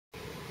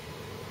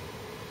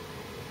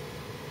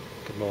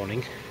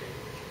morning,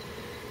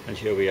 and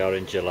here we are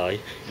in July.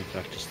 In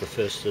fact, it's the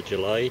 1st of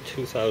July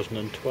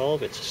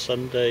 2012. It's a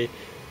Sunday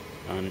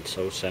and it's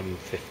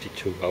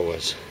 07:52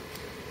 hours.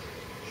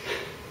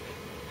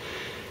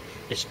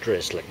 It's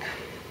drizzling.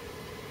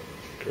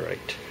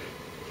 Great.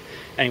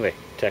 Anyway,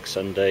 Tech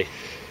Sunday.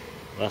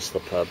 That's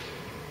the pub.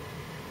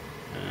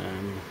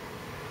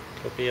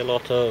 There'll be a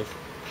lot of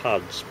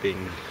pads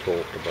being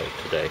talked about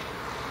today.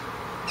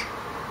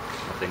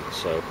 I think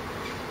so.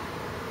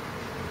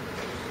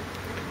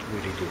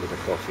 Really do with a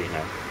coffee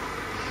now,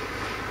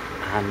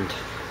 and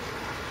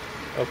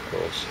of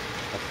course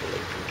apple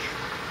lunch.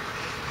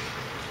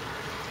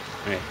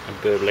 Anyway, I'm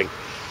burbling.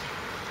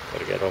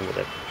 Gotta get on with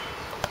it.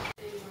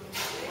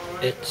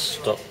 It's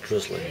stopped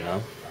drizzling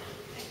now.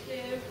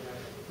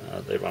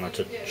 They ran out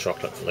of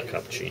chocolate for the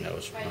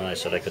cappuccinos, and I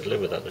said I could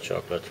live without the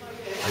chocolate.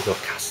 I got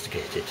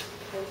castigated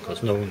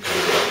because no one can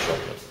live without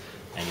chocolate.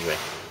 Anyway,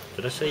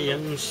 did I say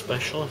young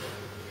special?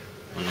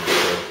 I'm not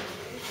sure.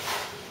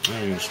 I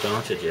haven't even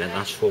started yet.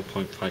 That's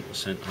 4.5%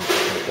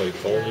 alcohol by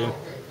volume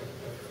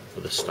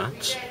for the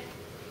stats.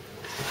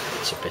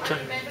 It's a bitter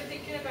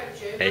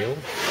ale.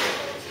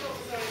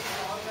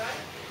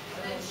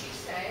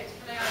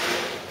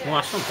 Well,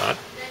 that's not bad.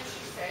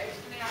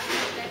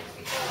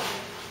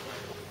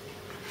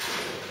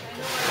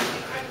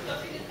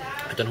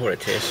 I don't know what it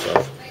tastes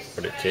of,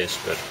 but it tastes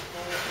good.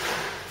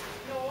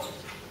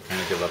 I'm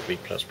going to give that B++,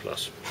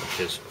 which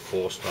is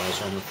 4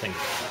 stars on the thing.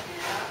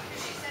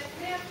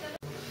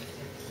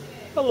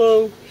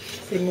 Hello.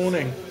 Good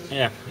morning.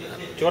 Yeah.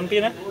 Do you want to be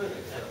in it?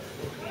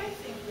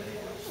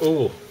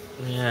 Oh,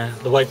 yeah.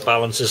 The white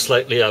balance is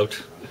slightly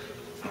out.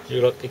 You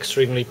look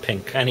extremely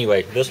pink.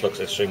 Anyway, this looks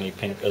extremely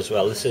pink as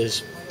well. This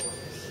is...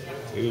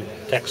 Ooh,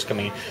 text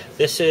coming in.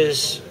 This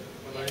is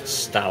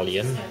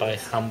Stallion by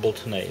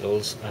Hambleton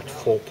Ales at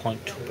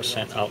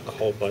 4.2%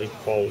 alcohol by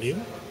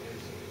volume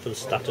for the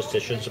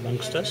statisticians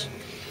amongst us.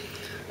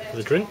 For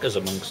the drinkers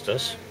amongst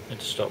us,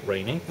 it stopped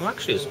raining. Well,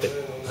 actually, it's a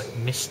bit like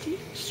misty.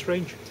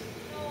 Strange.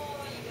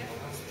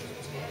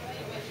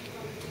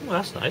 Well,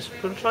 that's nice.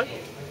 Good try.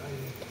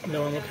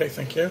 No, I'm okay,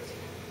 thank you.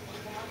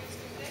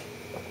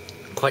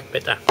 Quite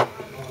bitter.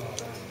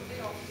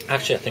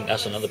 Actually, I think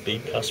that's another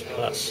B++.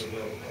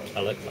 I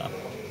like that.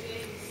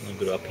 I'm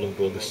going to upload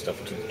all this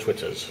stuff to the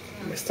Twitters.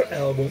 Mr.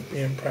 L won't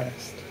be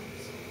impressed.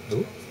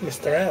 Who?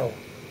 Mr. L.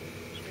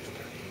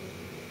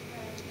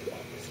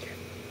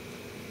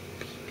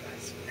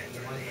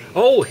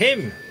 Oh,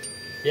 him!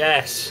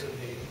 Yes.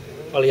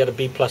 Well, he had a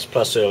B++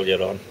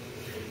 earlier on.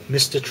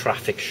 Mr.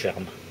 Traffic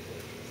Sham.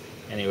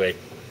 Anyway,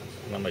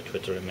 I'm on my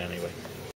Twitter him anyway.